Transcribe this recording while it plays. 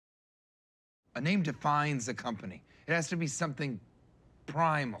A name defines a company. It has to be something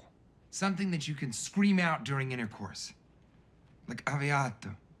primal, something that you can scream out during intercourse, like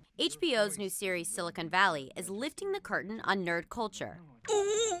aviato. HBO's new series Silicon Valley is lifting the curtain on nerd culture.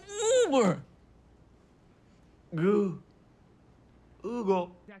 Uber.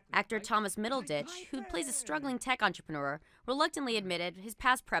 Google. Actor Thomas Middleditch, who plays a struggling tech entrepreneur, reluctantly admitted his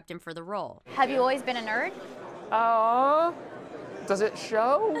past prepped him for the role. Have you always been a nerd? Does it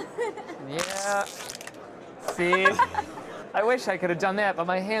show? Yeah. See? I wish I could have done that, but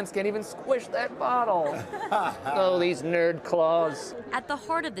my hands can't even squish that bottle. Oh, these nerd claws. At the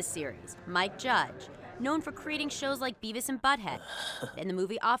heart of the series, Mike Judge, known for creating shows like Beavis and Butthead and the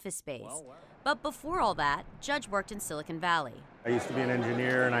movie Office Space. But before all that, Judge worked in Silicon Valley. I used to be an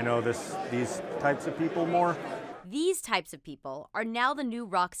engineer, and I know these types of people more. These types of people are now the new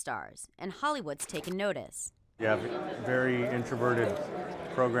rock stars, and Hollywood's taken notice. Yeah, very introverted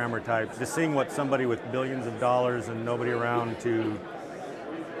programmer types. Just seeing what somebody with billions of dollars and nobody around to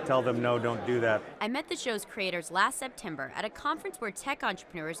tell them, no, don't do that. I met the show's creators last September at a conference where tech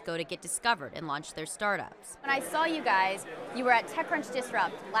entrepreneurs go to get discovered and launch their startups. When I saw you guys, you were at TechCrunch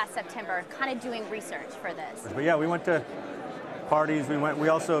Disrupt last September, kind of doing research for this. But yeah, we went to parties. We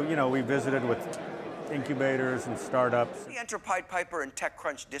also, we visited with incubators and startups. We enter Pied Piper and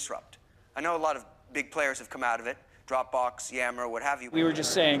TechCrunch Disrupt. I know a lot of big players have come out of it. Dropbox, Yammer, what have you. We were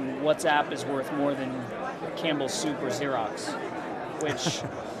just saying WhatsApp is worth more than Campbell's Soup or Xerox, which,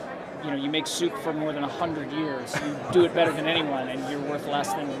 you make soup for more than 100 years. You do it better than anyone, and you're worth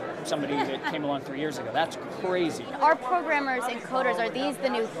less than somebody that came along 3 years ago. That's crazy. Our programmers and coders, are these the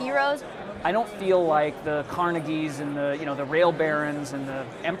new heroes? I don't feel like the Carnegies and the rail barons and the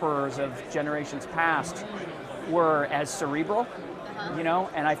emperors of generations past were as cerebral.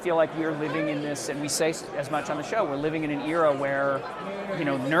 And I feel like we're living in this, and we say as much on the show, we're living in an era where,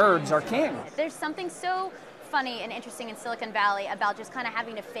 nerds are king. There's something so funny and interesting in Silicon Valley about just kind of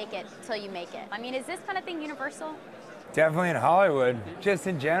having to fake it till you make it. I mean, is this kind of thing universal? Definitely in Hollywood. Just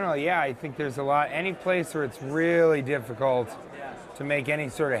in general, yeah, I think there's a lot. Any place where it's really difficult to make any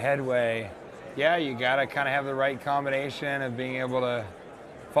sort of headway, yeah, you gotta kind of have the right combination of being able to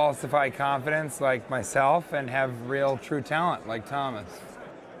falsify confidence like myself and have real true talent like Thomas.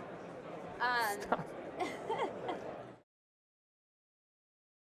 Stop.